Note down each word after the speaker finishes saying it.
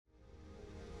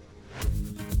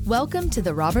Welcome to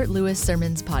the Robert Lewis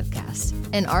Sermons Podcast,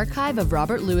 an archive of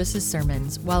Robert Lewis's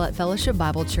sermons while at Fellowship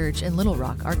Bible Church in Little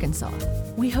Rock, Arkansas.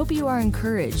 We hope you are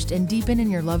encouraged and deepen in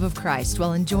your love of Christ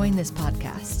while enjoying this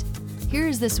podcast. Here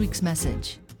is this week's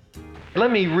message.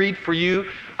 Let me read for you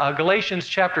Galatians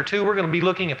chapter 2. We're going to be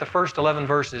looking at the first 11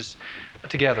 verses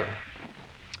together.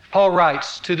 Paul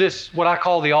writes to this, what I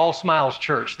call the All Smiles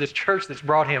Church, this church that's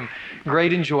brought him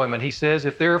great enjoyment. He says,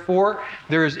 if therefore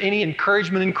there is any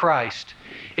encouragement in Christ,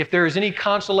 if there is any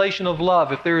consolation of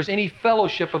love, if there is any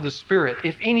fellowship of the Spirit,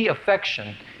 if any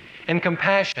affection and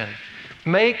compassion,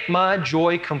 make my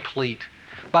joy complete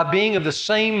by being of the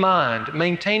same mind,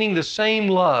 maintaining the same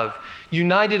love,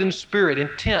 united in spirit,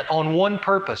 intent on one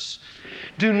purpose.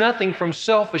 Do nothing from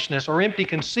selfishness or empty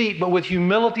conceit, but with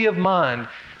humility of mind,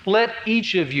 let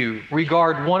each of you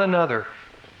regard one another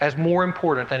as more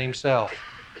important than himself.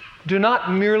 Do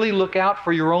not merely look out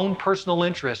for your own personal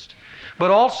interest,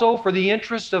 but also for the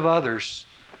interest of others.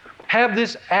 Have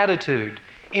this attitude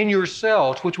in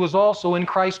yourselves, which was also in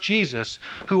Christ Jesus,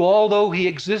 who, although he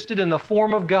existed in the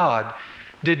form of God,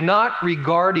 did not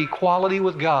regard equality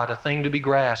with God a thing to be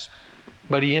grasped,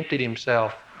 but he emptied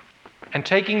himself. And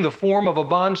taking the form of a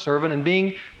bondservant and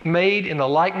being made in the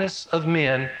likeness of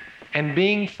men, and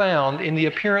being found in the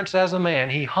appearance as a man,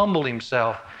 he humbled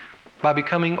himself by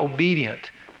becoming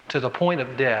obedient to the point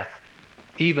of death,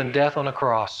 even death on a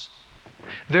cross.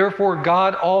 Therefore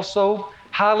God also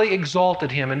highly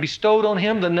exalted him and bestowed on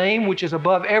him the name which is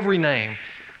above every name,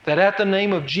 that at the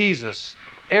name of Jesus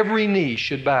every knee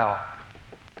should bow,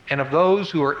 and of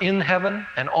those who are in heaven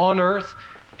and on earth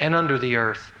and under the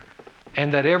earth,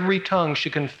 and that every tongue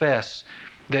should confess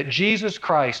that Jesus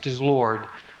Christ is Lord,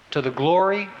 to the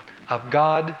glory of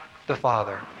God the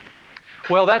Father.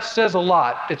 Well, that says a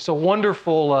lot. It's a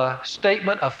wonderful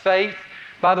statement of faith.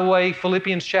 By the way,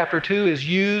 Philippians chapter 2 is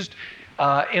used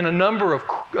in a number of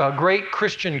great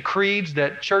Christian creeds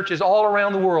that churches all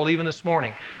around the world, even this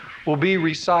morning, will be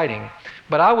reciting.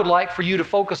 But I would like for you to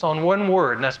focus on one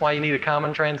word, and that's why you need a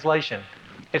common translation.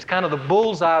 It's kind of the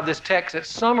bullseye of this text. It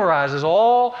summarizes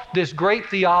all this great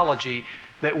theology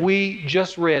that we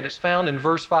just read. It's found in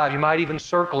verse 5. You might even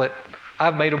circle it.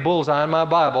 I've made a bullseye in my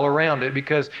Bible around it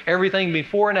because everything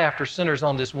before and after centers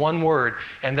on this one word,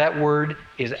 and that word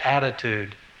is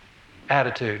attitude.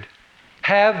 Attitude.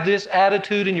 Have this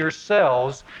attitude in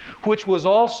yourselves, which was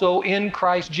also in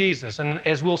Christ Jesus. And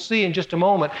as we'll see in just a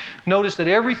moment, notice that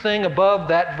everything above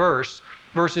that verse,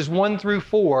 verses 1 through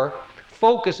 4,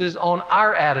 focuses on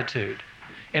our attitude.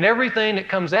 And everything that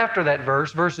comes after that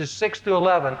verse, verses 6 through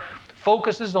 11,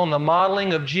 focuses on the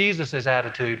modeling of Jesus'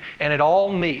 attitude. And it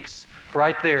all meets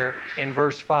right there in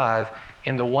verse 5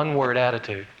 in the one-word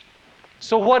attitude.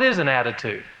 So what is an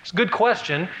attitude? It's a good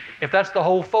question if that's the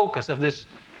whole focus of this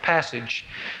passage.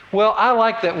 Well, I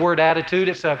like that word attitude.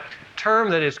 It's a term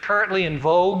that is currently in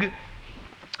vogue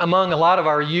among a lot of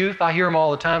our youth. I hear them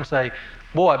all the time say,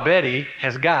 boy, Betty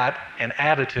has got an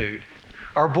attitude.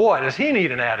 Or boy, does he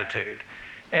need an attitude.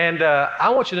 And I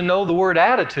want you to know the word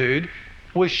attitude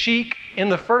was chic in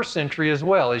the first century as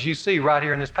well, as you see right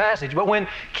here in this passage. But when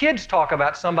kids talk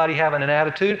about somebody having an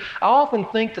attitude, I often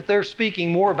think that they're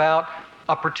speaking more about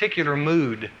a particular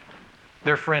mood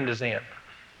their friend is in.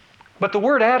 But the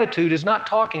word attitude is not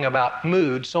talking about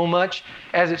mood so much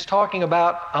as it's talking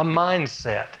about a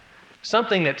mindset,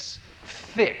 something that's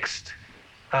fixed,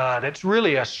 that's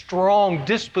really a strong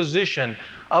disposition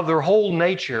of their whole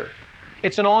nature.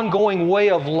 It's an ongoing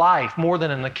way of life more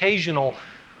than an occasional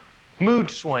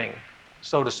mood swing,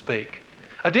 so to speak.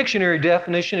 A dictionary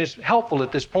definition is helpful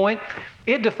at this point.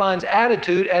 It defines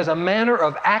attitude as a manner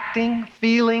of acting,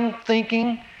 feeling,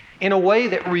 thinking in a way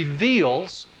that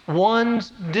reveals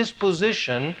one's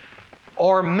disposition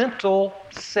or mental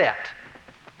set.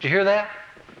 Did you hear that?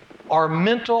 Or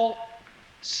mental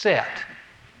set.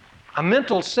 A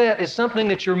mental set is something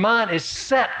that your mind is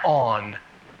set on.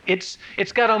 It's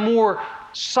got a more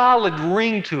solid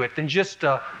ring to it than just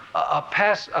a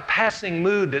passing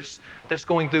mood that's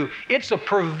going through. It's a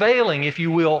prevailing, if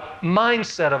you will,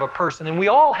 mindset of a person. And we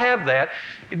all have that.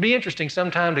 It'd be interesting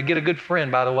sometime to get a good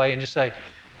friend, by the way, and just say,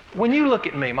 when you look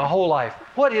at me, my whole life,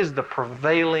 what is the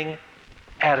prevailing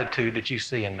attitude that you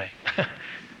see in me?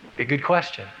 A good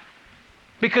question.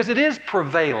 Because it is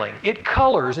prevailing. It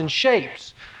colors and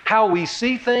shapes how we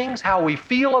see things, how we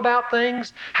feel about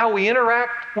things, how we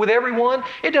interact with everyone.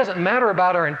 It doesn't matter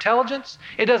about our intelligence.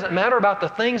 It doesn't matter about the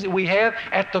things that we have.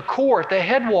 At the core, at the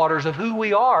headwaters of who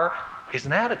we are is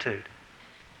an attitude.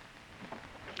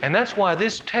 And that's why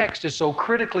this text is so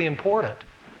critically important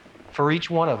for each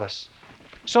one of us.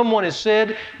 Someone has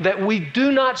said that we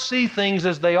do not see things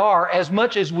as they are as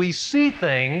much as we see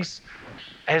things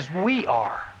as we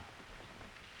are.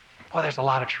 Boy, there's a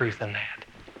lot of truth in that.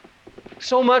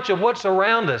 So much of what's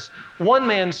around us, one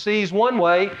man sees one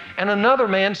way and another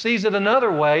man sees it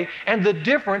another way, and the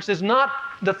difference is not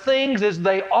the things as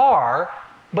they are,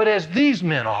 but as these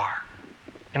men are.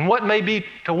 And what may be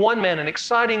to one man an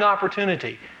exciting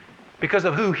opportunity because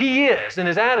of who he is and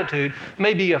his attitude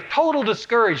may be a total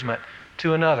discouragement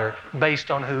to another based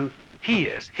on who he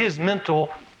is, his mental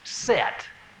set.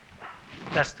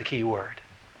 That's the key word.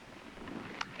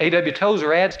 A.W.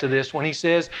 Tozer adds to this when he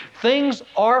says, things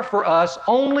are for us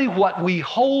only what we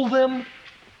hold them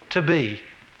to be,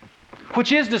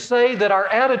 which is to say that our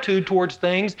attitude towards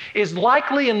things is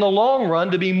likely in the long run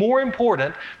to be more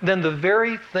important than the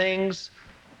very things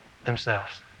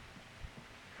themselves.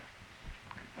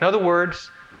 In other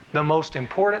words, the most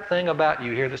important thing about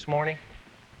you here this morning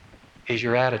is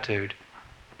your attitude.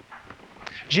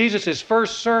 Jesus'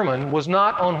 first sermon was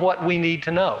not on what we need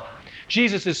to know.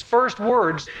 Jesus' first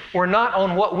words were not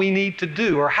on what we need to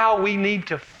do or how we need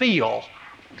to feel.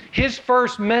 His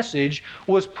first message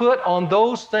was put on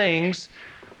those things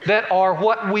that are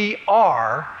what we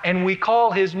are, and we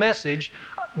call his message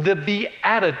the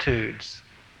Beatitudes.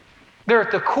 They're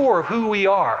at the core of who we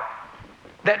are.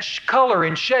 That color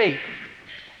and shape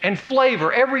and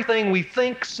flavor, everything we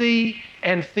think, see,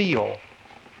 and feel.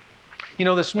 You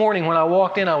know, this morning when I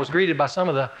walked in, I was greeted by some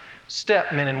of the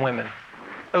step men and women,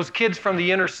 those kids from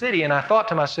the inner city, and I thought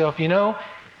to myself, you know,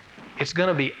 it's going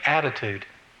to be attitude.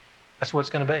 That's what it's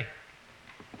going to be.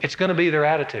 It's going to be their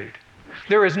attitude.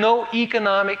 There is no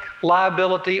economic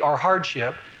liability or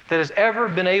hardship that has ever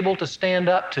been able to stand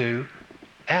up to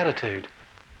attitude.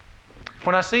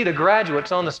 When I see the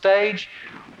graduates on the stage,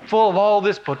 full of all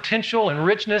this potential and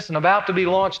richness and about to be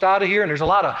launched out of here, and there's a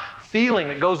lot of feeling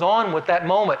that goes on with that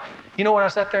moment, you know what I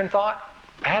sat there and thought?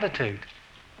 Attitude.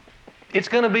 It's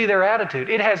going to be their attitude.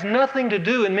 It has nothing to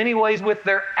do in many ways with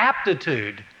their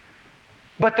aptitude,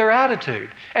 but their attitude.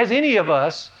 As any of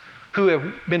us who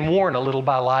have been worn a little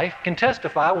by life can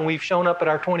testify when we've shown up at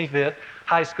our 25th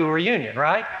high school reunion,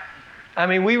 right? I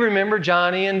mean, we remember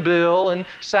Johnny and Bill and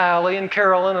Sally and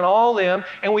Carolyn and all them,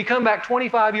 and we come back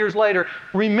 25 years later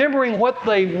remembering what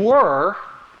they were,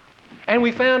 and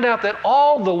we found out that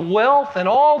all the wealth and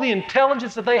all the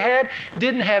intelligence that they had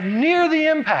didn't have near the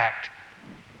impact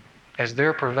as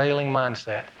their prevailing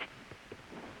mindset,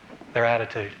 their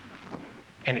attitude.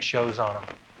 And it shows on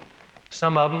them.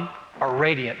 Some of them are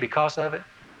radiant because of it.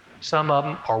 Some of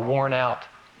them are worn out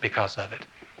because of it.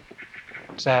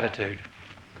 It's attitude.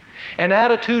 And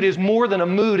attitude is more than a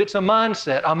mood, it's a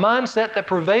mindset that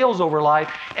prevails over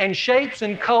life and shapes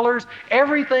and colors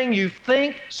everything you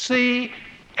think, see,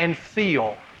 and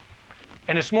feel.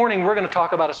 And this morning we're going to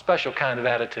talk about a special kind of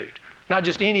attitude. Not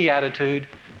just any attitude,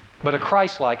 but a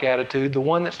Christ-like attitude, the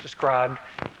one that's described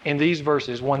in these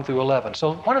verses 1 through 11.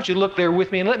 So why don't you look there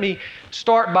with me, and let me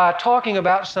start by talking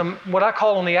about some, what I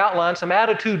call on the outline, some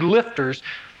attitude lifters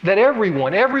that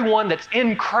everyone that's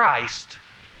in Christ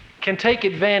can take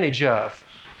advantage of.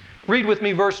 Read with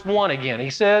me verse 1 again.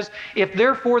 He says, if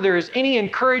therefore there is any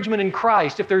encouragement in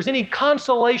Christ, if there's any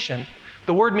consolation,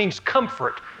 the word means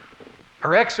comfort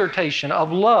or exhortation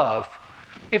of love,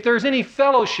 if there's any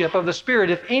fellowship of the Spirit,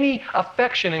 if any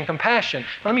affection and compassion.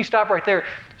 Let me stop right there.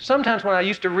 Sometimes when I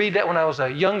used to read that when I was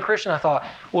a young Christian, I thought,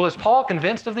 well, is Paul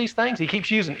convinced of these things? He keeps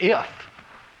using if.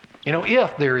 You know,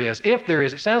 if there is.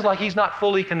 It sounds like he's not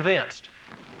fully convinced.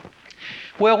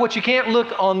 Well, what you can't look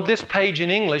on this page in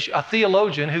English, a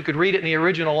theologian who could read it in the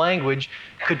original language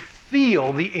could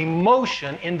feel the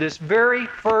emotion in this very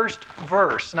first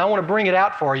verse. And I want to bring it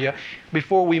out for you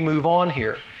before we move on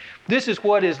here. This is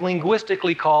what is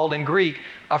linguistically called in Greek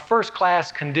a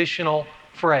first-class conditional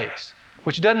phrase,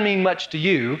 which doesn't mean much to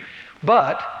you,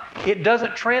 but it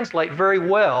doesn't translate very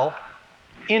well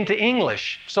into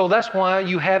English. So that's why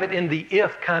you have it in the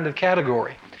if kind of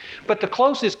category. But the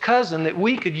closest cousin that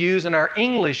we could use in our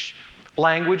English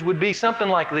language would be something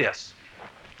like this.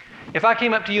 If I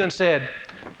came up to you and said,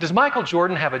 does Michael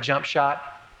Jordan have a jump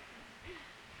shot?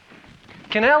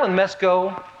 Can Alan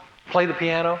Mesco play the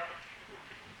piano?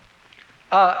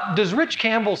 Does Rich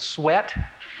Campbell sweat?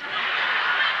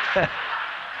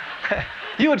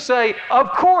 You would say,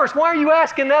 of course, why are you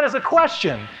asking that as a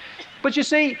question? But you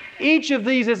see, each of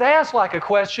these is asked like a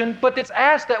question, but it's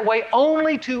asked that way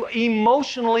only to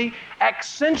emotionally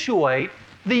accentuate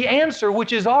the answer,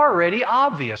 which is already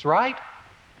obvious, right?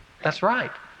 That's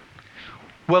right.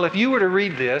 Well, if you were to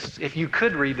read this, if you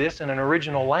could read this in an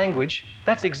original language,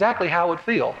 that's exactly how it would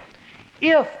feel.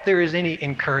 If there is any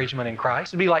encouragement in Christ,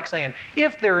 it'd be like saying,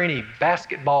 if there are any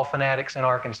basketball fanatics in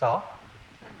Arkansas,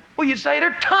 Well, you'd say there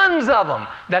are tons of them.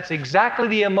 That's exactly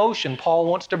the emotion Paul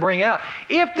wants to bring out.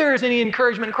 If there is any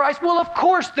encouragement in Christ, well, of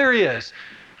course there is.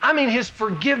 I mean, His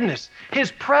forgiveness,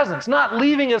 His presence, not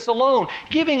leaving us alone,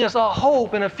 giving us a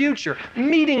hope and a future,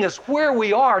 meeting us where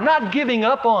we are, not giving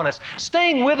up on us,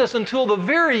 staying with us until the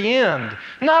very end,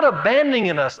 not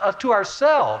abandoning us to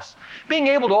ourselves, being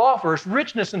able to offer us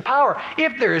richness and power.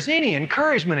 If there is any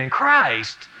encouragement in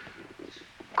Christ,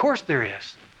 of course there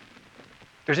is.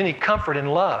 If there's any comfort in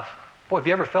love. Boy, have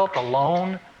you ever felt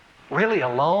alone? Really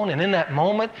alone, and in that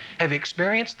moment have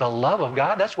experienced the love of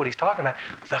God? That's what he's talking about,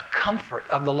 the comfort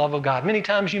of the love of God. Many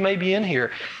times you may be in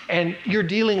here and you're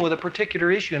dealing with a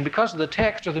particular issue, and because of the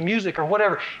text or the music or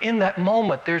whatever, in that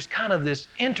moment there's kind of this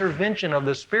intervention of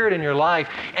the Spirit in your life,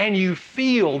 and you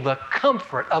feel the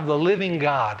comfort of the living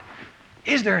God.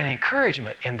 Is there an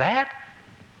encouragement in that?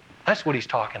 That's what he's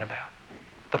talking about.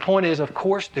 The point is, of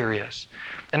course there is.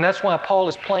 And that's why Paul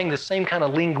is playing the same kind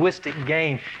of linguistic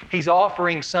game. He's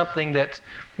offering something that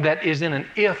is in an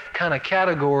if kind of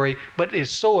category, but is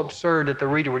so absurd that the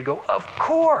reader would go, of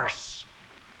course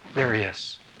there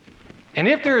is. And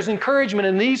if there is encouragement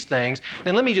in these things,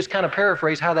 then let me just kind of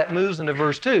paraphrase how that moves into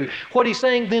verse 2. What he's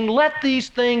saying, then let these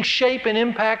things shape and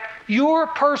impact your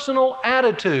personal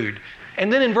attitude.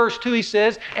 And then in verse 2 he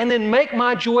says, and then make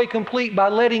my joy complete by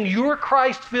letting your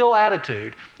Christ-filled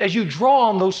attitude, as you draw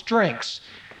on those strengths,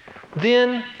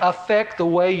 then affect the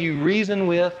way you reason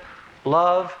with,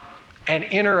 love, and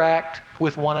interact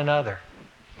with one another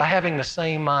by having the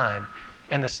same mind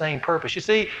and the same purpose. You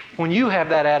see, when you have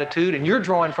that attitude and you're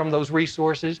drawing from those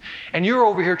resources and you're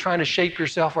over here trying to shape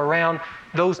yourself around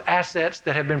those assets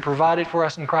that have been provided for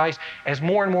us in Christ, as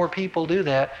more and more people do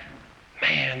that,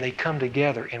 man, they come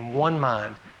together in one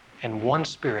mind and one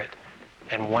spirit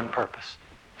and one purpose.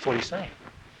 That's what he's saying.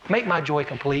 Make my joy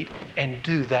complete and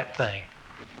do that thing.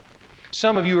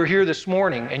 Some of you are here this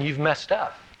morning and you've messed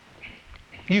up.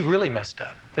 You've really messed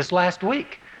up. This last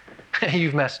week,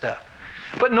 you've messed up.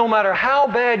 But no matter how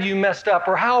bad you messed up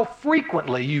or how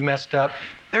frequently you messed up,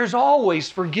 there's always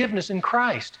forgiveness in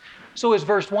Christ. So as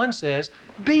verse 1 says,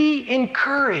 be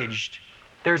encouraged.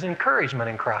 There's encouragement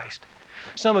in Christ.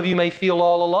 Some of you may feel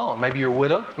all alone. Maybe you're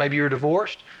widowed. Maybe you're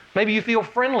divorced. Maybe you feel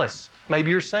friendless. Maybe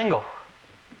you're single.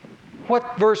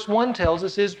 What verse 1 tells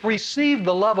us is receive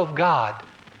the love of God.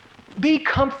 Be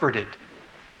comforted.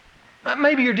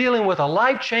 Maybe you're dealing with a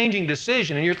life-changing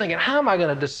decision and you're thinking, how am I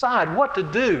going to decide what to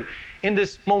do in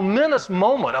this momentous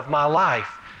moment of my life?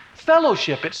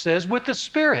 Fellowship, it says, with the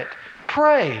Spirit.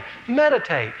 Pray,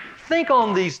 meditate, think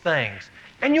on these things,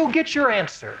 and you'll get your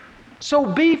answer. So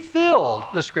be filled,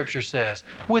 the Scripture says,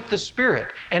 with the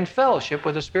Spirit and fellowship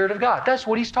with the Spirit of God. That's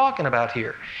what he's talking about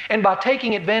here. And by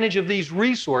taking advantage of these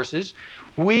resources,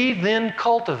 we then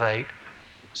cultivate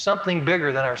something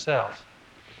bigger than ourselves.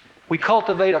 We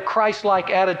cultivate a Christ-like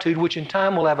attitude, which in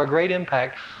time will have a great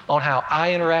impact on how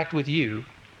I interact with you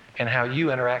and how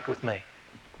you interact with me.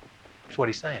 That's what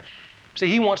he's saying. See,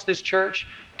 he wants this church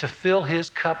to fill his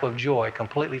cup of joy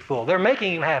completely full. They're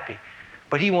making him happy,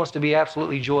 but he wants to be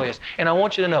absolutely joyous. And I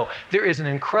want you to know, there is an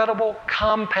incredible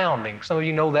compounding. Some of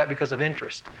you know that because of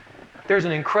interest. There's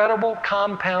an incredible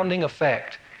compounding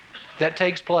effect that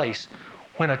takes place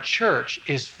when a church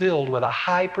is filled with a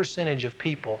high percentage of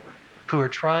people who are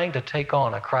trying to take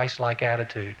on a Christ-like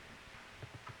attitude.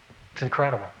 It's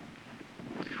incredible.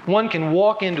 One can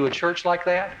walk into a church like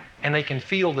that and they can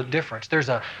feel the difference. There's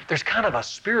kind of a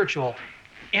spiritual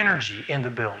energy in the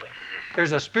building.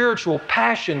 There's a spiritual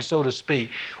passion, so to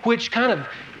speak, which kind of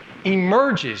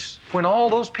emerges when all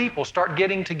those people start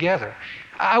getting together.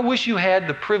 I wish you had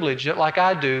the privilege, like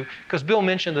I do, because Bill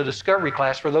mentioned the Discovery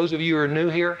class for those of you who are new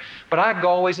here, but I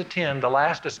always attend the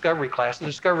last Discovery class, the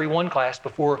Discovery 1 class,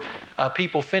 before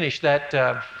people finish that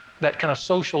kind of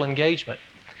social engagement.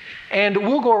 And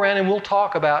we'll go around and we'll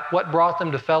talk about what brought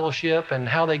them to fellowship and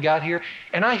how they got here.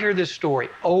 And I hear this story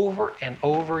over and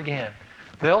over again.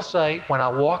 They'll say, when I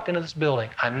walked into this building,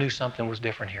 I knew something was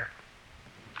different here.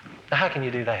 Now, how can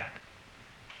you do that?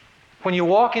 When you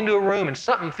walk into a room and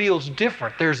something feels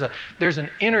different, there's an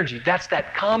energy. That's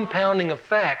that compounding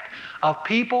effect of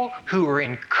people who are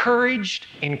encouraged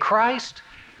in Christ.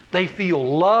 They feel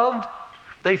loved.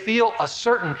 They feel a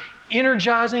certain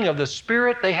energizing of the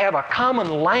Spirit. They have a common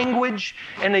language,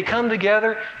 and they come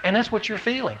together, and that's what you're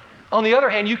feeling. On the other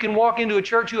hand, you can walk into a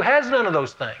church who has none of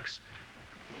those things.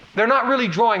 They're not really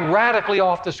drawing radically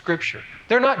off the Scripture.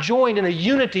 They're not joined in a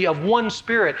unity of one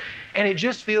Spirit, and it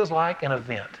just feels like an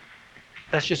event.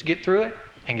 Let's just get through it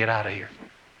and get out of here.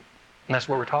 And that's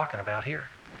what we're talking about here.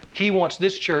 He wants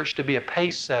this church to be a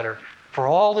pace setter for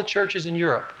all the churches in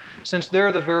Europe, since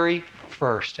they're the very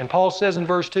first. And Paul says in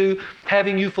verse 2,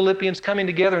 having you Philippians coming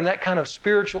together in that kind of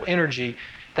spiritual energy,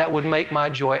 that would make my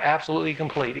joy absolutely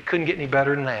complete. It couldn't get any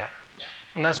better than that.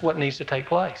 And that's what needs to take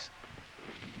place.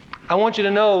 I want you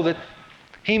to know that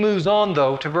he moves on,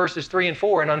 though, to verses 3 and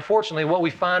 4. And unfortunately, what we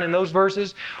find in those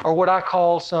verses are what I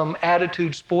call some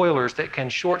attitude spoilers that can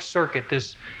short-circuit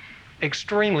this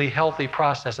extremely healthy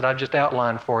process that I just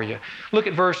outlined for you. Look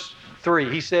at verse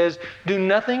 3. He says, do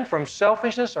nothing from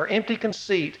selfishness or empty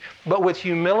conceit, but with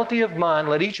humility of mind,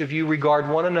 let each of you regard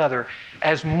one another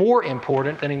as more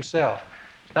important than himself.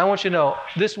 Now, I want you to know,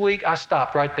 this week I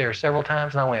stopped right there several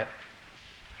times and I went,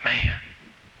 man,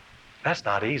 that's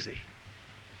not easy.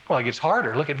 Well, it gets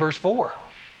harder. Look at verse 4.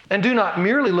 And do not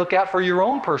merely look out for your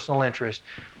own personal interest,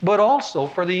 but also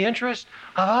for the interest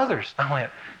of others. I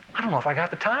went, I don't know if I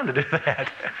got the time to do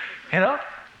that.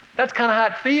 That's kind of how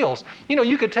it feels.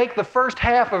 You could take the first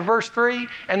half of verse 3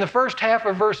 and the first half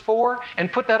of verse 4 and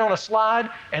put that on a slide,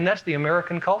 and that's the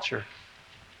American culture.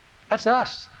 That's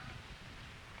us.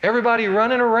 Everybody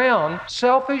running around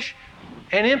selfish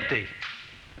and empty,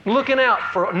 looking out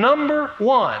for number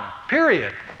one,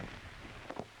 period.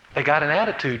 They got an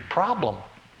attitude problem.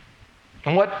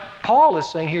 And what Paul is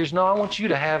saying here is, no, I want you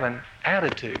to have an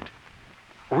attitude,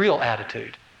 real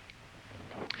attitude.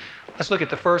 Let's look at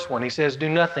the first one. He says, do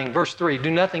nothing, verse 3,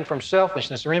 do nothing from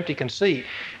selfishness or empty conceit.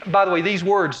 By the way, these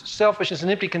words, selfishness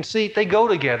and empty conceit, they go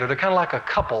together. They're kind of like a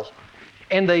couple.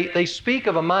 And they speak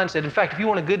of a mindset. In fact, if you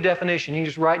want a good definition, you can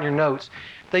just write in your notes.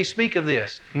 They speak of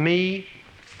this, me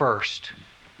first.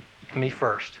 Me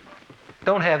first.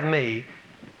 Don't have me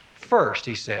first,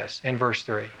 he says in verse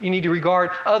 3. You need to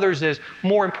regard others as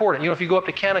more important. If you go up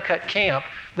to Kanakut Camp,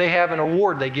 they have an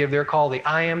award they give there called the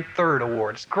I Am Third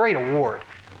Award. It's a great award.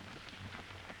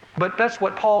 But that's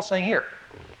what Paul's saying here.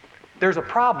 There's a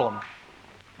problem.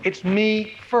 It's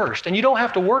me first. And you don't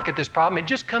have to work at this problem. It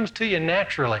just comes to you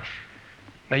naturally.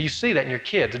 Now, you see that in your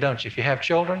kids, don't you? If you have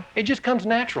children, it just comes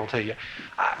natural to you.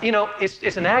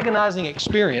 It's an agonizing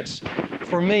experience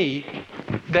for me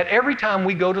that every time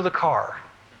we go to the car,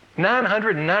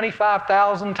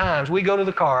 995,000 times we go to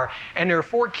the car, and there are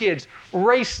 4 kids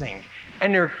racing,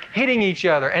 and they're hitting each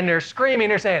other, and they're screaming,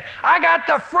 they're saying, I got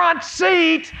the front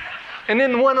seat! And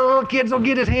then one of the little kids will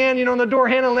get his hand, on the door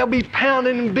handle, and they'll be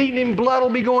pounding and beating him, blood will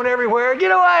be going everywhere.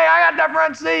 Get away, I got the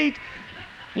front seat!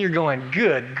 You're going,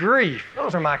 good grief,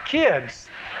 those are my kids.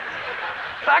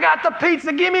 I got the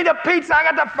pizza, give me the pizza,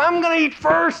 I'm going to eat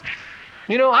first.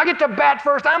 I get to bat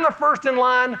first, I'm the first in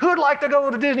line. Who'd like to go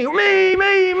to Disney? Me,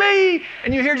 me, me.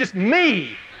 And you hear just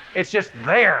me. It's just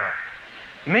there.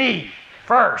 Me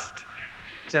first.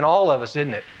 It's in all of us,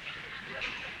 isn't it?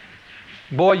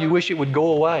 Boy, you wish it would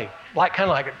go away. Kind of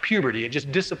like at puberty, it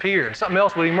just disappeared. Something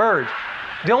else would emerge.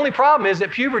 The only problem is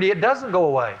that puberty, it doesn't go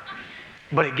away.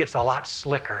 But it gets a lot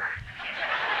slicker.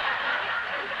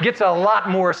 Gets a lot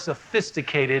more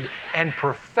sophisticated and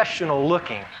professional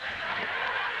looking.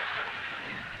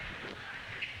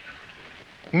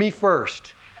 Me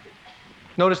first.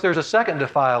 Notice there's a second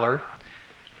defiler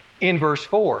in verse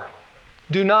 4.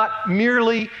 Do not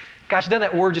merely, doesn't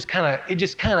that word just kind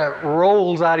of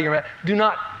rolls out of your mouth. Do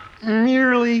not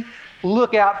merely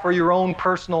look out for your own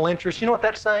personal interest. You know what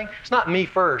that's saying? It's not me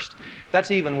first.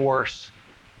 That's even worse.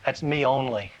 That's me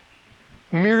only.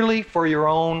 Merely for your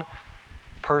own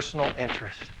personal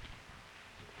interest.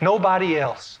 Nobody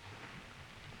else.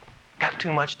 Got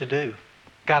too much to do.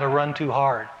 Got to run too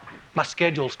hard. My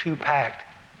schedule's too packed.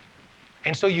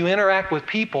 And so you interact with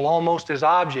people almost as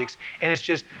objects, and it's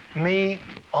just me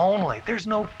only. There's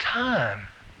no time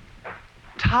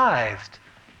tithed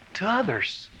to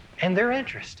others and their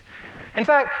interest. In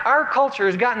fact, our culture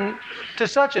has gotten to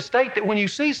such a state that when you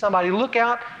see somebody look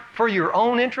out for your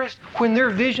own interest, when their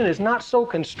vision is not so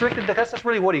constricted, that's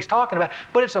really what he's talking about,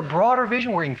 but it's a broader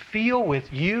vision where he can feel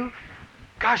with you,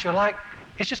 gosh,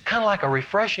 it's just kind of like a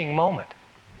refreshing moment.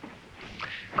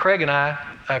 Craig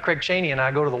Cheney and I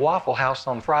go to the Waffle House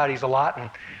on Fridays a lot, and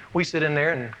we sit in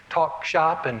there and talk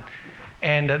shop.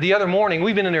 And the other morning,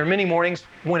 we've been in there many mornings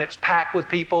when it's packed with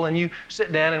people, and you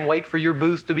sit down and wait for your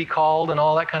booth to be called and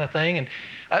all that kind of thing. And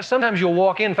sometimes you'll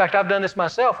walk in. In fact, I've done this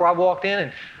myself, where I walked in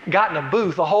and gotten a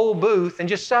booth, a whole booth, and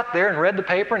just sat there and read the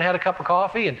paper and had a cup of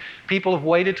coffee, and people have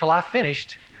waited till I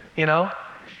finished,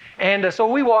 And so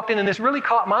we walked in, and this really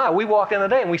caught my eye. We walked in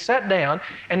today, and we sat down,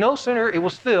 and no sooner it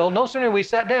was filled, no sooner we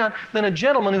sat down, than a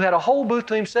gentleman who had a whole booth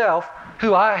to himself,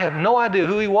 who I have no idea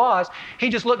who he was, he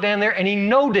just looked down there, and he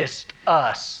noticed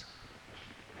us.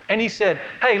 And he said,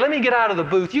 hey, let me get out of the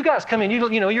booth. You guys come in.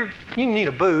 You need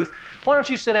a booth. Why don't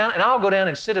you sit down, and I'll go down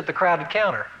and sit at the crowded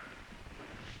counter.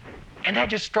 And that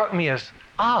just struck me as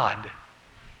odd.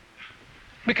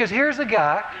 Because here's a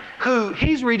guy who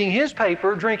he's reading his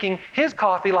paper, drinking his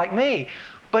coffee like me,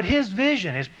 but his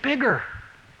vision is bigger,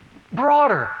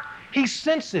 broader. He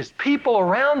senses people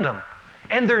around him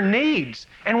and their needs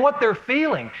and what they're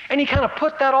feeling. And he kind of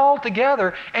put that all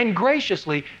together and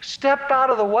graciously stepped out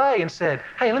of the way and said,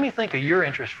 hey, let me think of your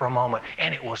interest for a moment.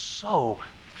 And it was so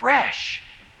fresh.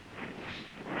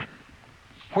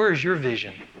 Where is your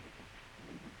vision?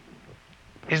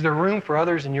 Is there room for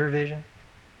others in your vision?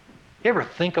 You ever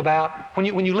think about, when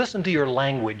you listen to your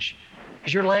language,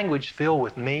 is your language filled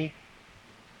with me,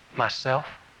 myself?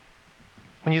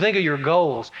 When you think of your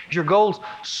goals, is your goals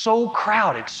so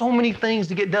crowded, so many things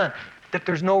to get done, that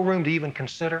there's no room to even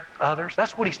consider others?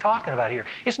 That's what he's talking about here.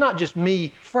 It's not just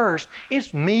me first,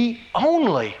 it's me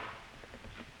only.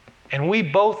 And we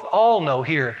both all know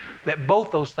here that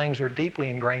both those things are deeply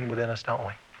ingrained within us, don't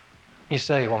we? You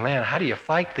say, well, man, how do you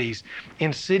fight these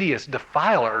insidious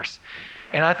defilers?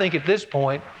 And I think at this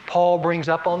point, Paul brings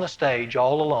up on the stage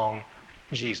all along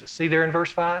Jesus. See there in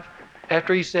verse 5?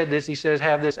 After he said this, he says,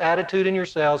 have this attitude in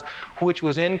yourselves, which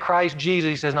was in Christ Jesus.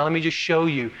 He says, now let me just show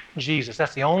you Jesus.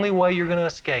 That's the only way you're going to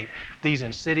escape these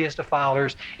insidious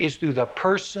defilers is through the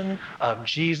person of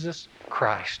Jesus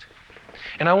Christ.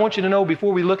 And I want you to know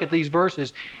before we look at these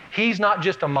verses, he's not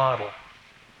just a model,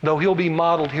 though he'll be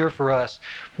modeled here for us,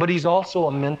 but he's also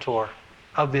a mentor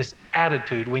of this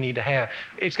attitude we need to have.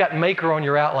 It's got maker on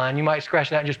your outline. You might scratch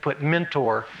that and just put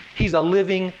mentor. He's a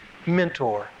living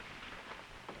mentor.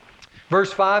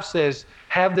 Verse 5 says,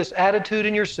 have this attitude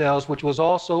in yourselves, which was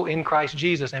also in Christ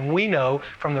Jesus. And we know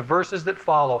from the verses that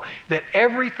follow that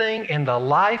everything in the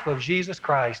life of Jesus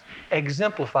Christ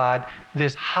exemplified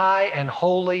this high and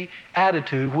holy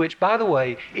attitude, which, by the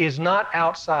way, is not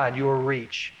outside your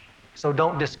reach. So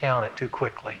don't discount it too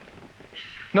quickly.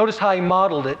 Notice how he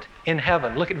modeled it in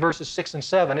heaven. Look at verses 6 and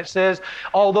 7. It says,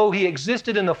 although he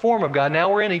existed in the form of God,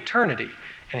 now we're in eternity.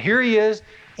 And here he is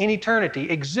in eternity,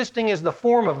 existing as the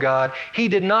form of God. He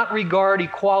did not regard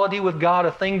equality with God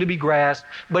a thing to be grasped,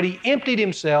 but he emptied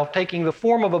himself, taking the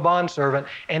form of a bondservant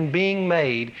and being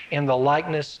made in the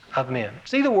likeness of men.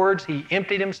 See the words, he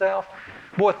emptied himself?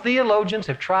 Boy, theologians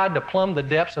have tried to plumb the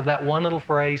depths of that one little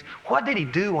phrase. What did he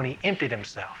do when he emptied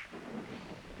himself?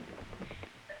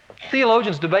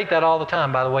 Theologians debate that all the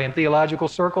time, by the way, in theological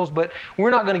circles, but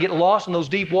we're not going to get lost in those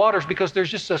deep waters because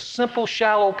there's just a simple,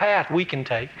 shallow path we can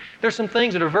take. There's some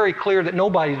things that are very clear that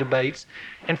nobody debates.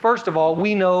 And first of all,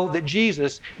 we know that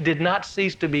Jesus did not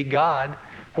cease to be God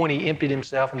when he emptied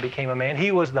himself and became a man.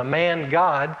 He was the man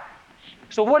God.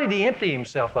 So what did he empty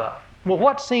himself of? Well,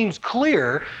 what seems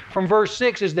clear from verse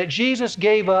 6 is that Jesus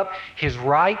gave up his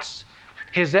rights,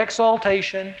 his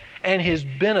exaltation, and his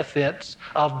benefits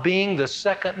of being the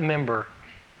second member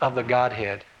of the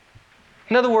Godhead.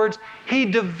 In other words, he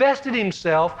divested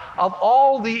himself of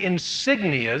all the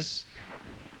insignias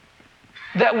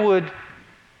that would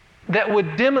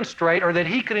demonstrate or that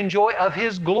he could enjoy of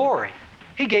his glory.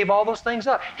 He gave all those things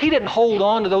up. He didn't hold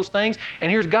on to those things,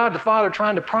 and here's God the Father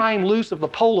trying to pry him loose of the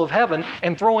pole of heaven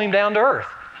and throw him down to earth.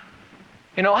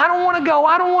 You know, I don't want to go,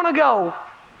 I don't want to go.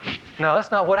 No,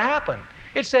 that's not what happened.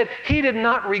 It said he did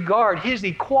not regard his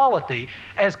equality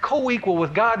as co-equal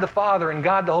with God the Father and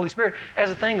God the Holy Spirit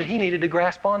as a thing that he needed to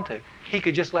grasp onto. He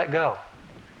could just let go.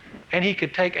 And he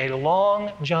could take a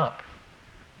long jump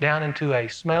down into a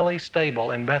smelly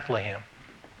stable in Bethlehem.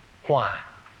 Why?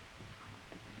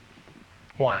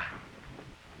 Why?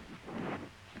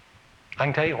 I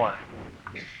can tell you why.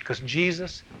 Because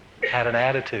Jesus had an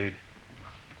attitude.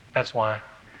 That's why.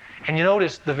 And you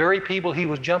notice the very people he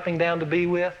was jumping down to be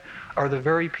with are the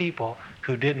very people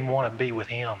who didn't want to be with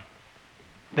him.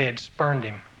 They had spurned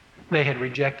him. They had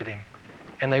rejected him.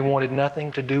 And they wanted nothing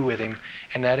to do with him.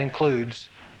 And that includes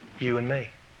you and me.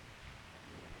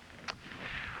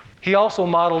 He also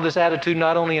modeled this attitude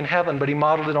not only in heaven, but he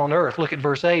modeled it on earth. Look at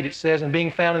verse 8. It says, and being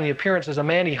found in the appearance as a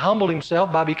man, he humbled himself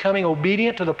by becoming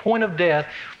obedient to the point of death,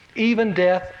 even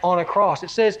death on a cross. It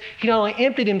says he not only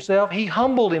emptied himself, he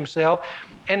humbled himself.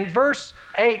 And verse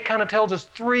 8 kind of tells us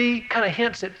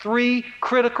hints at three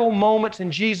critical moments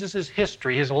in Jesus'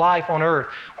 history, his life on earth,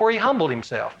 where he humbled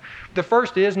himself. The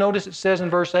first is, notice it says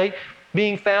in verse 8,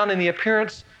 being found in the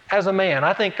appearance as a man.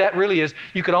 I think that really is,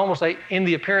 you could almost say, in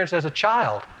the appearance as a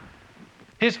child.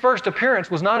 His first appearance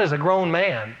was not as a grown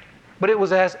man, but it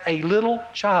was as a little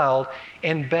child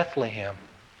in Bethlehem.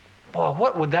 Boy,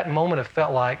 what would that moment have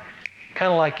felt like?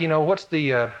 Kind of like, what's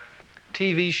the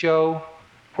TV show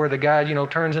where the guy,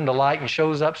 turns into light and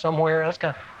shows up somewhere?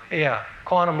 That's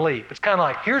Quantum Leap. It's kind of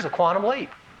like, here's a quantum leap.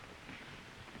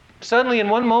 Suddenly in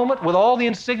one moment, with all the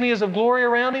insignias of glory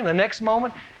around him, the next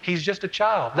moment, he's just a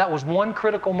child. That was one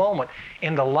critical moment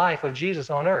in the life of Jesus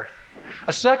on earth.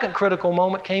 A second critical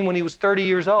moment came when he was 30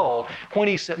 years old, when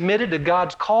he submitted to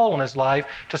God's call in his life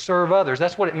to serve others.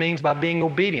 That's what it means by being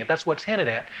obedient. That's what's hinted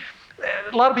at.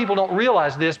 A lot of people don't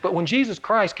realize this, but when Jesus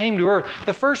Christ came to earth,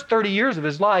 the first 30 years of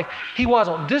his life, he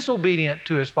wasn't disobedient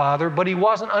to his Father, but he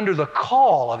wasn't under the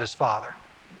call of his Father.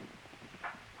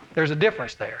 There's a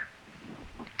difference there.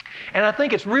 And I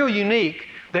think it's real unique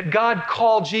that God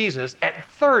called Jesus at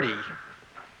 30.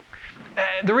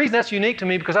 The reason that's unique to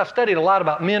me, because I've studied a lot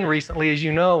about men recently, as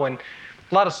you know, and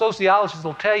a lot of sociologists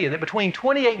will tell you that between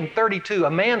 28 and 32,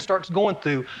 a man starts going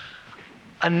through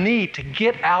a need to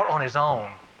get out on his own.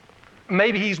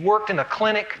 Maybe he's worked in a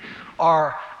clinic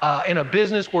or in a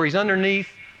business where he's underneath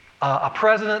a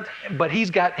president, but he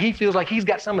feels like he's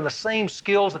got some of the same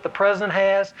skills that the president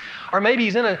has. Or maybe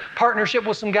he's in a partnership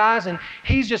with some guys and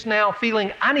he's just now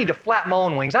feeling, I need to flap my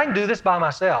own wings. I can do this by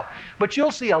myself. But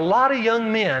you'll see a lot of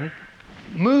young men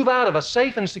move out of a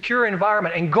safe and secure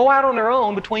environment and go out on their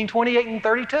own between 28 and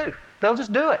 32. They'll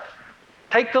just do it.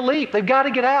 Take the leap. They've got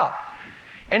to get out.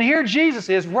 And here Jesus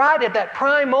is right at that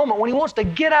prime moment when he wants to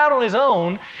get out on his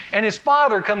own, and his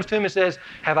Father comes to him and says,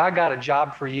 have I got a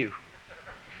job for you?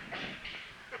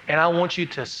 And I want you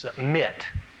to submit.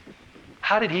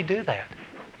 How did he do that?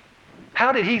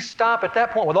 How did he stop at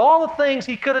that point with all the things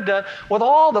he could have done, with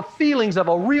all the feelings of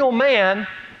a real man,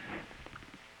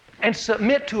 and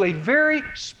submit to a very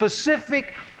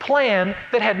specific plan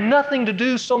that had nothing to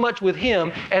do so much with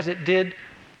him as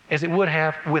it would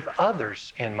have with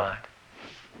others in mind?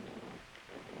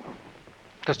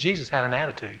 Because Jesus had an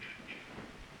attitude.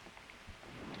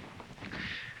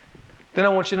 Then I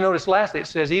want you to notice lastly, it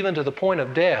says, even to the point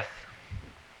of death.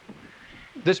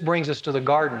 This brings us to the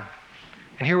garden.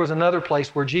 And here was another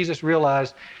place where Jesus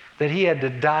realized that he had to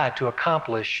die to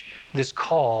accomplish this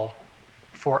call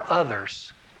for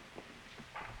others.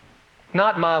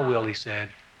 Not my will, he said,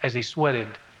 as he sweated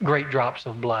great drops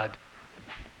of blood,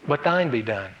 but thine be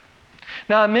done.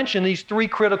 Now, I mention these three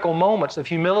critical moments of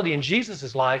humility in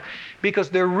Jesus' life because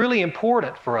they're really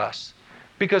important for us.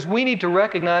 Because we need to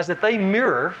recognize that they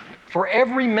mirror, for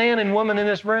every man and woman in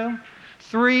this room,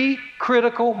 three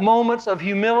critical moments of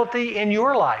humility in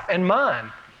your life and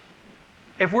mine.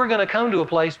 If we're going to come to a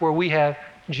place where we have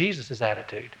Jesus'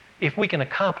 attitude, if we can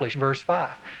accomplish verse 5.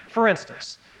 For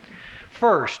instance,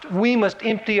 first, we must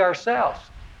empty ourselves.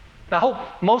 Now, I hope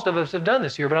most of us have done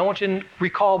this here, but I want you to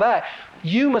recall back.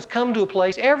 You must come to a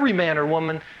place, every man or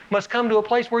woman must come to a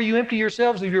place where you empty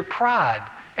yourselves of your pride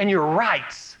and your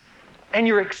rights and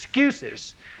your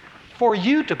excuses for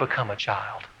you to become a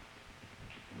child.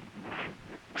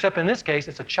 Except in this case,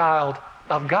 it's a child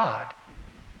of God.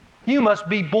 You must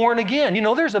be born again. You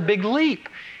know, there's a big leap.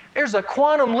 There's a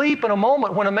quantum leap in a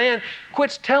moment when a man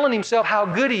quits telling himself how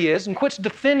good he is and quits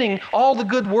defending all the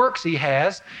good works he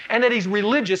has and that he's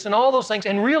religious and all those things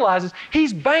and realizes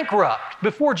he's bankrupt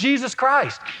before Jesus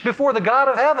Christ, before the God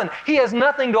of heaven. He has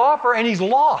nothing to offer and he's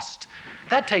lost.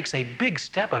 That takes a big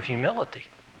step of humility.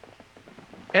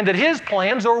 And that his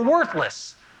plans are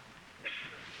worthless.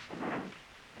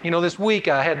 You know, this week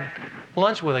I had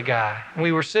lunch with a guy and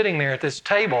we were sitting there at this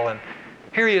table and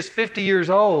here he is 50 years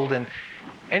old and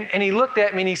he looked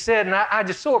at me and he said, and I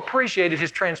just so appreciated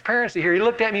his transparency here. He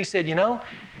looked at me and he said, you know,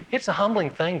 it's a humbling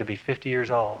thing to be 50 years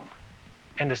old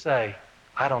and to say,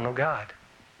 I don't know God,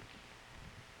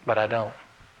 but I don't.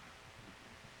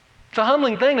 It's a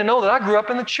humbling thing to know that I grew up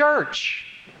in the church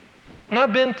and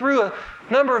I've been through a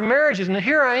number of marriages and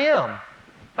here I am.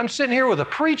 I'm sitting here with a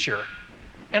preacher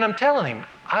and I'm telling him,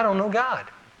 I don't know God,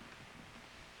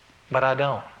 but I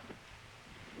don't.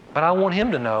 But I want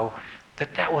him to know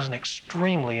that was an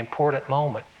extremely important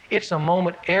moment. It's a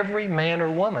moment every man or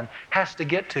woman has to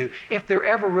get to if they're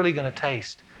ever really going to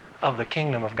taste of the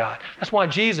kingdom of God. That's why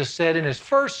Jesus said in his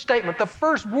first statement, the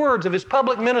first words of his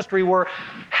public ministry were,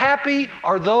 happy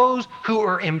are those who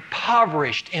are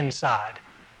impoverished inside,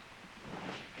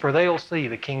 for they'll see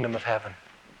the kingdom of heaven.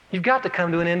 You've got to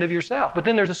come to an end of yourself. But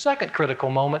then there's a second critical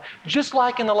moment, just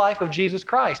like in the life of Jesus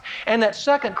Christ. And that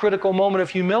second critical moment of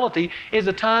humility is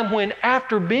a time when,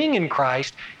 after being in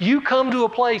Christ, you come to a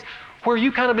place where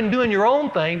you kind of been doing your own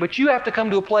thing, but you have to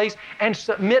come to a place and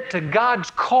submit to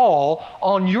God's call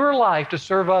on your life to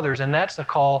serve others. And that's a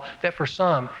call that for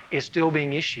some is still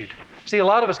being issued. See, a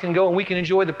lot of us can go and we can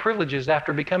enjoy the privileges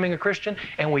after becoming a Christian,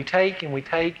 and we take and we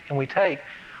take and we take.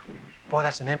 Boy,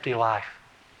 that's an empty life.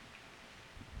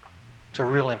 It's a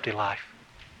real empty life.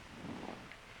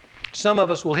 Some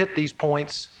of us will hit these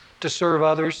points to serve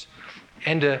others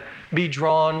and to be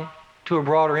drawn to a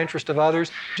broader interest of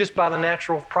others just by the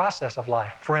natural process of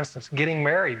life. For instance, getting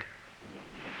married.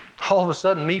 All of a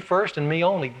sudden, me first and me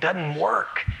only doesn't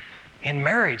work in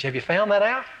marriage. Have you found that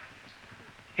out?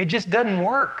 It just doesn't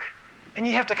work. And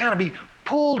you have to kind of be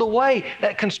pulled away,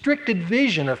 that constricted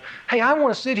vision of, hey, I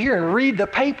want to sit here and read the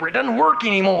paper. It doesn't work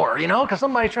anymore, because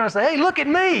somebody's trying to say, hey, look at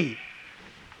me.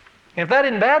 And if that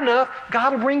isn't bad enough,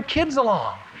 God will bring kids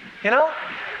along,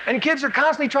 And kids are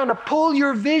constantly trying to pull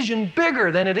your vision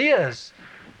bigger than it is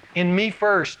in me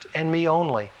first and me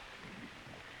only.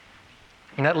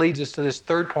 And that leads us to this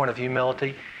third point of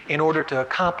humility. In order to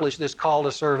accomplish this call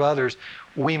to serve others,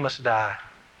 we must die.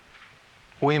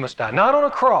 We must die. Not on a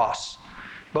cross,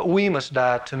 but we must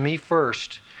die to me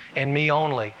first and me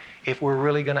only if we're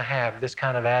really going to have this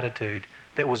kind of attitude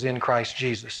that was in Christ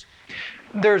Jesus.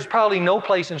 There's probably no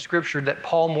place in Scripture that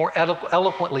Paul more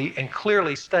eloquently and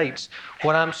clearly states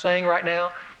what I'm saying right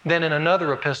now than in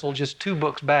another epistle just 2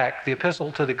 books back, the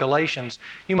epistle to the Galatians.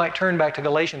 You might turn back to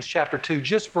Galatians chapter 2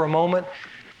 just for a moment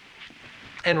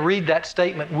and read that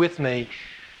statement with me,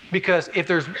 because if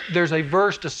there's a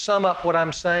verse to sum up what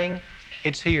I'm saying,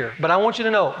 it's here. But I want you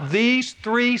to know, these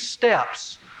 3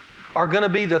 steps are going to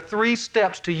be the 3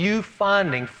 steps to you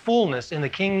finding fullness in the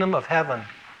kingdom of heaven.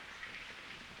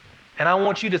 And I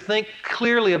want you to think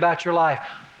clearly about your life.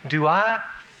 Do I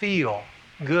feel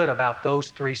good about those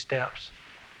 3 steps?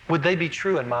 Would they be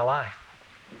true in my life?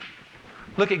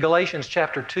 Look at Galatians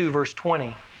chapter 2, verse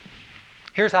 20.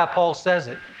 Here's how Paul says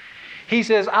it. He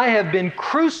says, I have been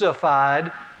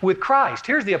crucified with Christ.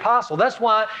 Here's the apostle. That's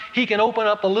why he can open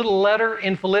up a little letter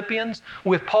in Philippians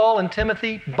with Paul and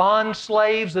Timothy, bond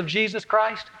slaves of Jesus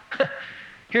Christ.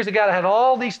 Here's a guy that had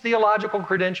all these theological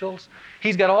credentials.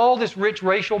 He's got all this rich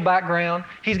racial background.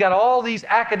 He's got all these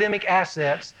academic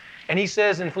assets. And he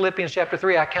says in Philippians chapter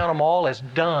 3, I count them all as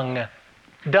dung.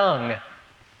 Dung.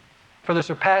 For the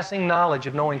surpassing knowledge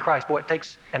of knowing Christ. Boy, it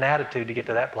takes an attitude to get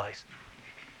to that place.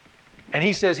 And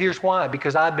he says, here's why.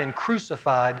 Because I've been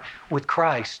crucified with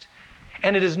Christ.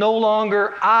 And it is no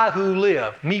longer I who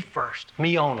live, me first,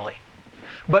 me only.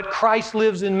 But Christ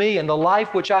lives in me, and the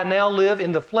life which I now live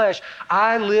in the flesh,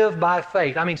 I live by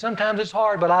faith. I mean, sometimes it's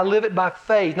hard, but I live it by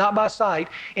faith, not by sight,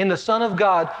 in the Son of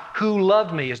God who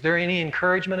loved me. Is there any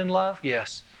encouragement in love?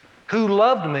 Yes. Who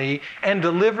loved me and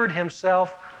delivered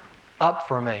Himself up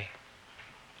for me.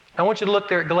 I want you to look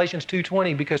there at Galatians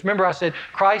 2:20, because remember I said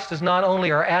Christ is not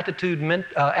only our attitude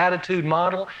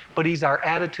model, but He's our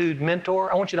attitude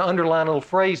mentor. I want you to underline a little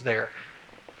phrase there.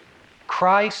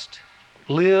 Christ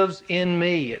lives in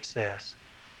me, it says.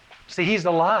 See, He's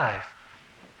alive.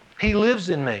 He lives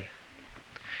in me.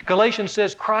 Galatians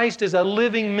says Christ is a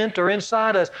living mentor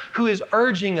inside us who is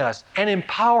urging us and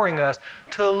empowering us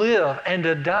to live and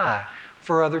to die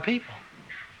for other people.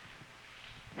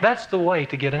 That's the way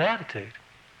to get an attitude.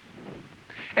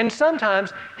 And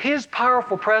sometimes His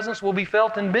powerful presence will be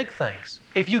felt in big things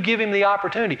if you give Him the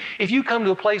opportunity. If you come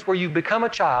to a place where you've become a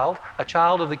child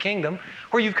of the kingdom,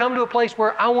 where you've come to a place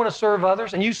where I want to serve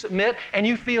others, and you submit and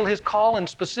you feel His call in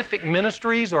specific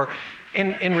ministries or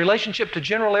in relationship to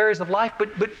general areas of life,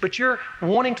 but you're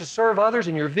wanting to serve others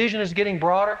and your vision is getting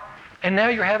broader, and now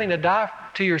you're having to die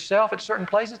to yourself at certain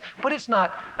places, but it's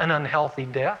not an unhealthy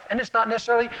death, and it's not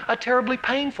necessarily a terribly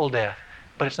painful death,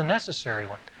 but it's a necessary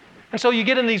one. And so you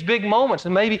get in these big moments,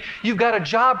 and maybe you've got a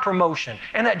job promotion,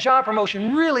 and that job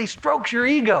promotion really strokes your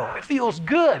ego. It feels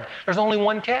good. There's only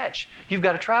one catch. You've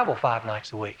got to travel 5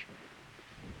 nights a week.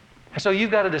 And so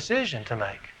you've got a decision to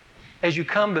make as you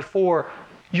come before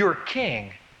your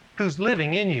King who's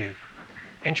living in you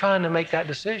and trying to make that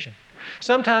decision.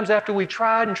 Sometimes after we've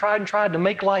tried to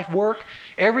make life work,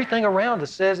 everything around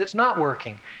us says it's not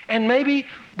working. And maybe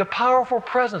the powerful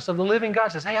presence of the living God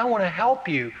says, hey, I want to help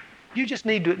you. You just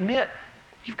need to admit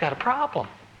you've got a problem.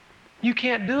 You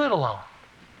can't do it alone.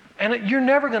 And you're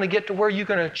never going to get to where you're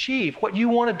going to achieve what you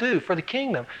want to do for the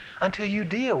kingdom until you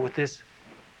deal with this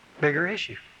bigger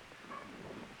issue.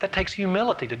 That takes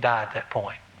humility to die at that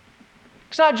point.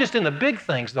 It's not just in the big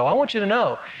things, though. I want you to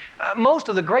know, most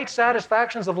of the great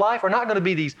satisfactions of life are not going to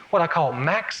be these, what I call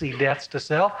maxi deaths to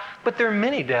self, but they're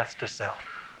mini deaths to self.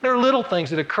 They're little things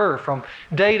that occur from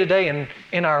day to day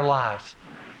in our lives.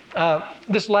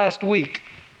 This last week,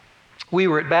 we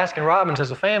were at Baskin-Robbins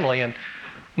as a family, and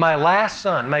my last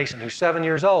son, Mason, who's 7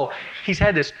 years old, he's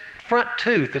had this front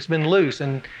tooth that's been loose,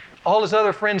 and all his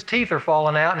other friends' teeth are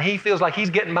falling out, and he feels like he's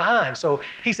getting behind. So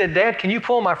he said, Dad, can you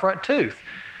pull my front tooth?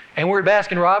 And we're at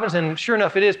Baskin-Robbins, and sure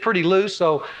enough, it is pretty loose,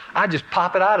 so I just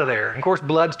pop it out of there. And of course,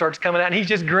 blood starts coming out, and he's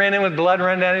just grinning with blood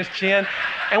running down his chin.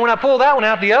 And when I pulled that one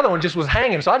out, the other one just was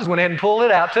hanging, so I just went ahead and pulled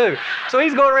it out too. So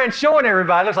he's going around showing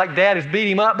everybody. It looks like Dad has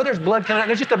beat him up, but there's blood coming out.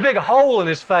 There's just a big hole in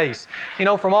his face,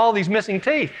 from all these missing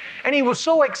teeth. And he was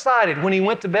so excited when he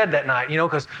went to bed that night,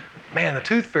 because, man, the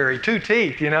tooth fairy, 2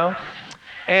 teeth, And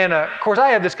And of course, I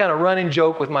have this kind of running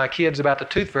joke with my kids about the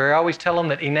tooth fairy. I always tell them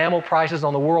that enamel prices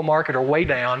on the world market are way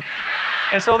down.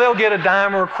 And so they'll get a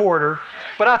dime or a quarter.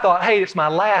 But I thought, hey, it's my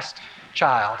last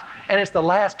child. And it's the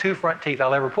last 2 front teeth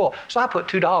I'll ever pull. So I put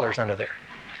 $2 under there.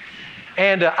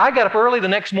 And I got up early the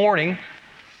next morning.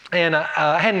 And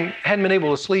I hadn't been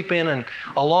able to sleep in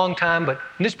a long time. But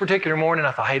this particular morning,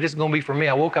 I thought, hey, this is going to be for me.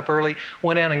 I woke up early,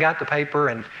 went down and got the paper,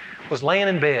 and was laying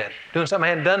in bed, doing something I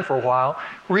hadn't done for a while,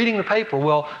 reading the paper.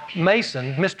 Well,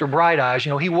 Mason, Mr. Bright Eyes,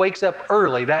 he wakes up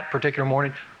early that particular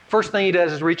morning. First thing he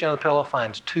does is reach under the pillow,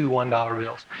 finds 2 $1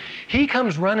 bills. He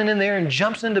comes running in there and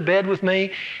jumps into bed with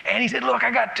me, and he said, look,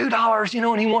 I got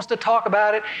 $2, and he wants to talk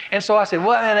about it. And so I said,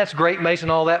 well, man, that's great, Mason,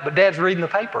 all that, but Dad's reading the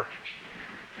paper.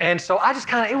 And so I just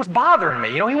it was bothering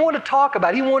me. He wanted to talk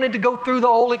about it. He wanted to go through the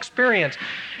whole experience.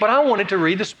 But I wanted to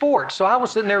read the sports. So I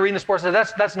was sitting there reading the sports. I said,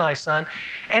 that's nice, son.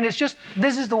 And it's just,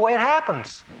 this is the way it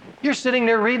happens. You're sitting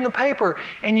there reading the paper,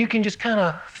 and you can just kind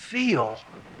of feel,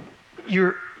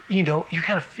 you're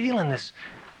kind of feeling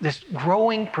this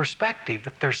growing perspective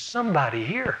that there's somebody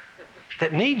here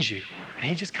that needs you. And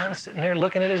he's just kind of sitting there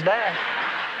looking at his dad.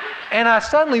 And I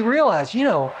suddenly realized,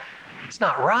 it's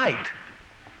not right.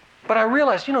 But I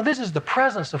realized, this is the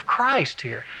presence of Christ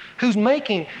here, who's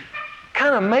making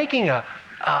a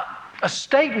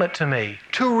statement to me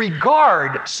to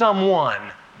regard someone,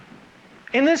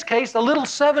 in this case, a little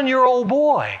 7-year-old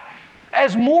boy,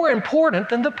 as more important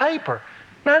than the paper.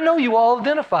 Now, I know you all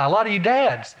identify, a lot of you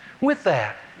dads, with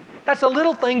that. That's a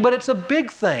little thing, but it's a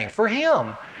big thing for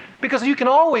him. Because you can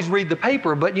always read the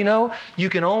paper, but you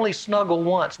can only snuggle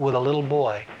once with a little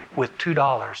boy with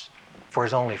 $2 for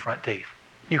his only front teeth.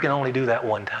 You can only do that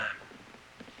one time.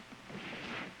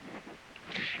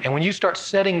 And when you start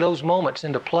setting those moments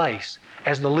into place,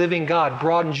 as the living God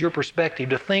broadens your perspective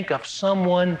to think of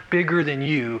someone bigger than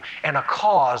you and a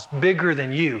cause bigger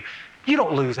than you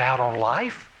don't lose out on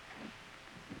life.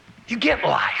 You get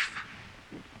life.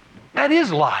 That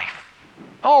is life.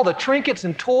 All the trinkets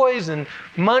and toys and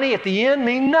money at the end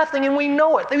mean nothing, and we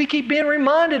know it. We keep being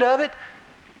reminded of it.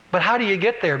 But how do you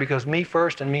get there? Because me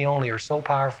first and me only are so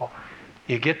powerful.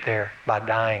 You get there by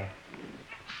dying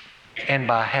and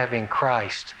by having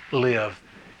Christ live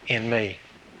in me.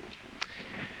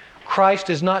 Christ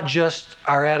is not just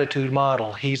our attitude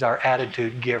model. He's our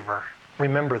attitude giver.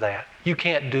 Remember that. You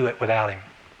can't do it without Him.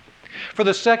 For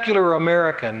the secular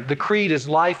American, the creed is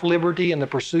life, liberty, and the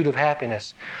pursuit of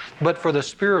happiness. But for the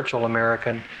spiritual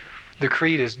American, the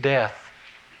creed is death,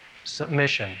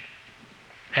 submission,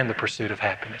 and the pursuit of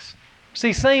happiness.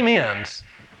 See, same ends,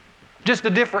 just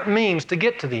a different means to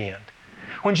get to the end.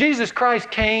 When Jesus Christ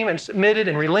came and submitted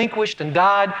and relinquished and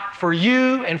died for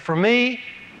you and for me,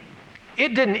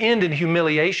 it didn't end in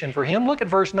humiliation for Him. Look at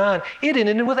verse 9. It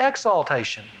ended with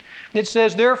exaltation. It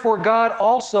says, therefore God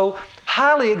also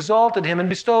highly exalted Him and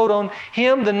bestowed on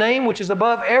Him the name which is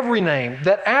above every name,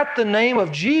 that at the name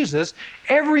of Jesus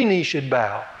every knee should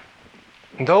bow.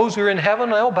 And those who are in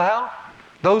heaven, they'll bow.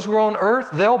 Those who are on earth,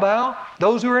 they'll bow.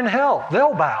 Those who are in hell,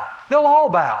 they'll bow. They'll all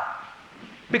bow.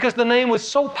 Because the name was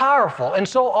so powerful and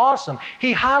so awesome,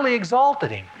 He highly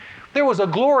exalted Him. There was a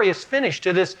glorious finish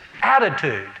to this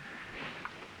attitude.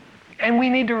 And we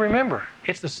need to remember,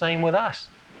 it's the same with us.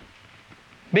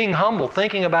 Being humble,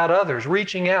 thinking about others,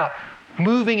 reaching out,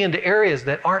 moving into areas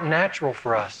that aren't natural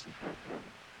for us.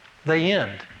 They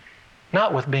end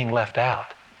not with being left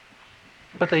out,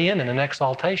 but they end in an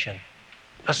exaltation,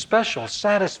 a special,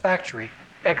 satisfactory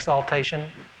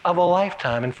exaltation of a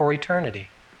lifetime and for eternity.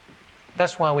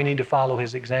 That's why we need to follow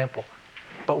His example,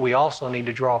 but we also need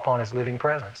to draw upon His living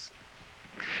presence.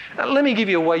 Now, let me give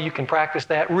you a way you can practice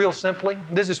that real simply.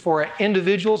 This is for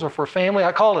individuals or for family.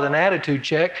 I call it an attitude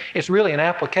check. It's really an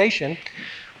application.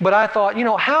 But I thought,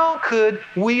 how could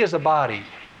we as a body,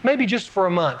 maybe just for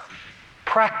a month,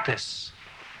 practice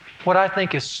what I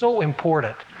think is so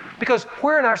important? Because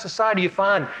where in our society you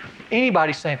find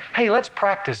anybody saying, hey, let's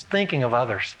practice thinking of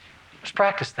others. Let's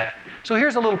practice that. So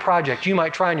here's a little project you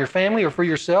might try in your family or for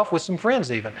yourself with some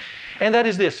friends even. And that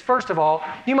is this. First of all,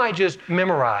 you might just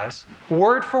memorize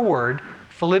word for word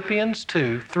Philippians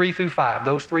 2, 3 through 5,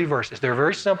 those 3 verses. They're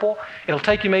very simple. It'll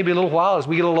take you maybe a little while. As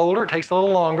we get a little older, it takes a little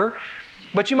longer.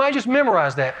 But you might just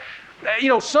memorize that.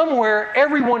 Somewhere,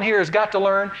 everyone here has got to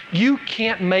learn you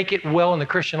can't make it well in the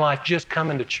Christian life just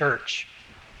coming to church.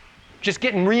 Just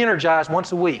getting re-energized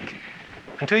once a week.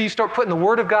 Until you start putting the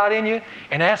Word of God in you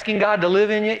and asking God to live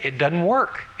in you, it doesn't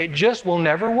work. It just will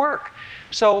never work.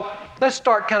 So let's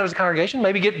start kind of as a congregation.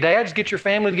 Maybe get dads, get your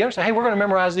family together and say, hey, we're going to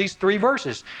memorize these 3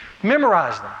 verses.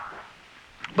 Memorize them.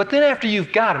 But then after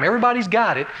you've got them, everybody's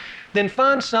got it, then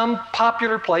find some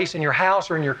popular place in your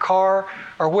house or in your car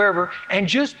or wherever and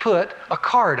just put a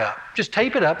card up. Just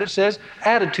tape it up that says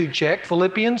attitude check,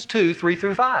 Philippians 2, 3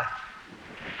 through 5.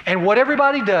 And what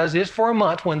everybody does is for a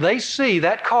month, when they see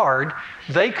that card,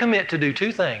 they commit to do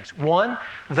two things. One,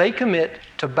 they commit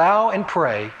to bow and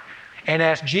pray and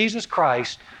ask Jesus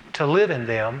Christ to live in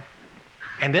them.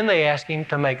 And then they ask Him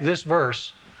to make this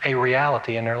verse a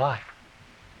reality in their life.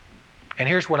 And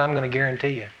here's what I'm going to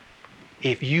guarantee you.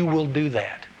 If you will do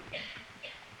that,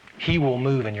 He will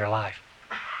move in your life.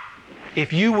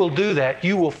 If you will do that,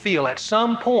 you will feel at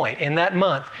some point in that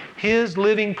month His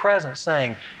living presence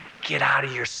saying, get out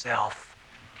of yourself.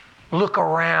 Look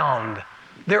around.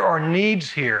 There are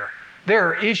needs here. There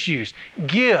are issues.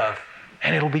 Give,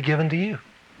 and it'll be given to you.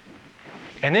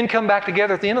 And then come back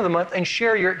together at the end of the month and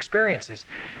share your experiences.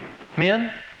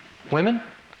 Men, women,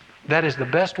 that is the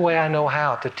best way I know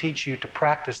how to teach you to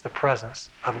practice the presence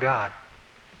of God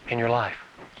in your life.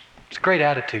 It's a great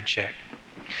attitude check.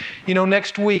 You know,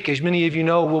 next week, as many of you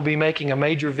know, we'll be making a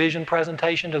major vision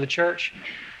presentation to the church.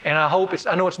 And I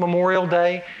know it's Memorial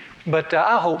Day, but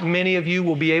I hope many of you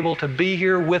will be able to be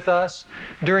here with us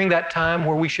during that time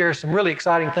where we share some really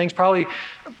exciting things. Probably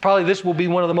this will be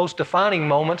one of the most defining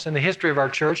moments in the history of our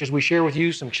church as we share with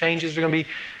you some changes that are going to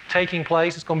be taking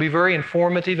place. It's going to be very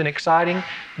informative and exciting.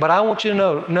 But I want you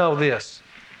to know this.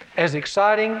 As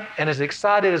exciting and as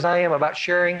excited as I am about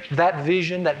sharing that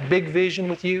vision, that big vision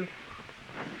with you,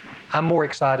 I'm more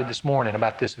excited this morning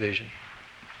about this vision.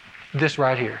 This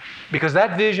right here. Because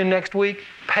that vision next week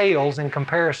pales in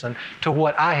comparison to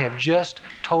what I have just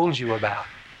told you about.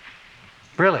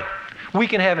 Really. We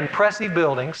can have impressive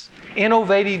buildings,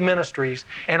 innovative ministries,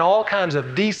 and all kinds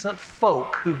of decent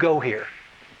folk who go here.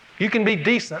 You can be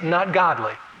decent and not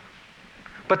godly.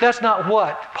 But that's not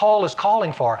what Paul is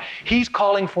calling for. He's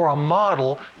calling for a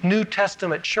model New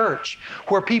Testament church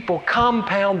where people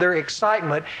compound their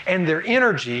excitement and their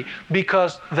energy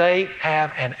because they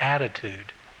have an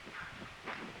attitude.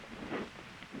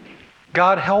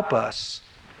 God help us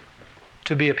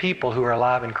to be a people who are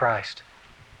alive in Christ.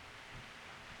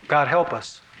 God help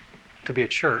us to be a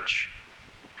church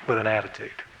with an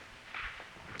attitude.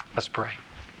 Let's pray.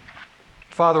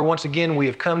 Father, once again, we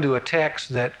have come to a text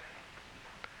that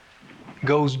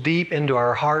goes deep into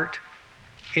our heart.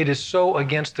 It is so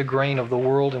against the grain of the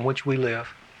world in which we live.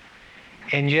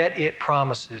 And yet it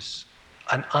promises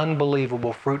an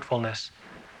unbelievable fruitfulness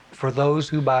for those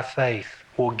who by faith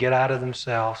will get out of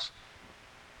themselves,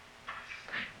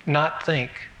 not think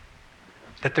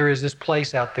that there is this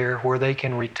place out there where they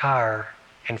can retire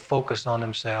and focus on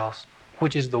themselves,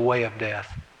 which is the way of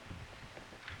death,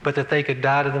 but that they could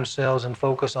die to themselves and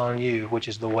focus on you, which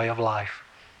is the way of life.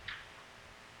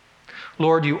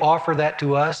 Lord, you offer that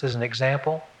to us as an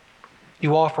example.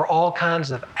 You offer all kinds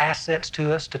of assets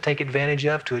to us to take advantage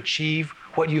of, to achieve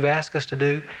what you've asked us to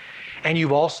do. And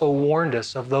you've also warned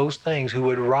us of those things who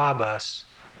would rob us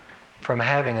from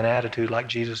having an attitude like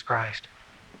Jesus Christ.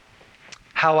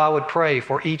 How I would pray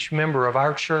for each member of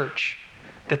our church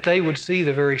that they would see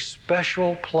the very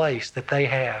special place that they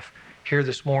have here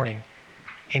this morning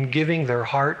in giving their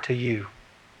heart to you.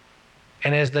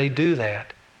 And as they do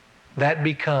that, that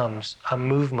becomes a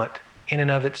movement in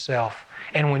and of itself.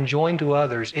 And when joined to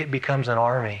others, it becomes an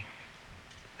army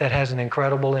that has an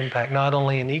incredible impact, not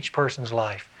only in each person's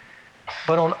life,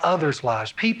 but on others'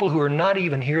 lives. People who are not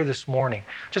even here this morning.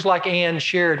 Just like Ann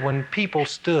shared when people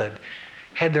stood.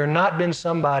 Had there not been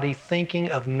somebody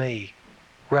thinking of me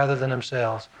rather than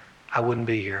themselves, I wouldn't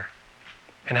be here.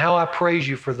 And how I praise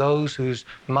you for those whose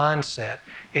mindset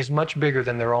is much bigger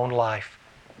than their own life,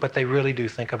 but they really do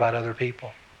think about other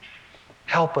people.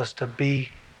 Help us to be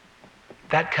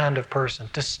that kind of person,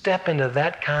 to step into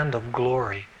that kind of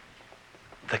glory,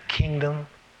 the kingdom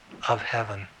of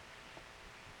heaven.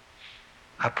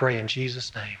 I pray in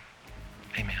Jesus' name.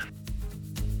 Amen.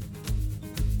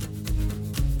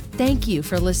 Thank you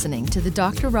for listening to the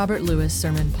Dr. Robert Lewis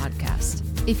Sermon Podcast.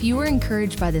 If you were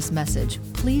encouraged by this message,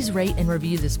 please rate and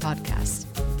review this podcast.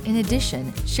 In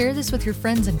addition, share this with your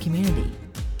friends and community.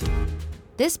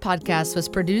 This podcast was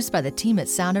produced by the team at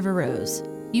Sound of a Rose.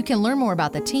 You can learn more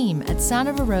about the team at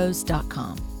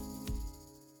soundofarose.com.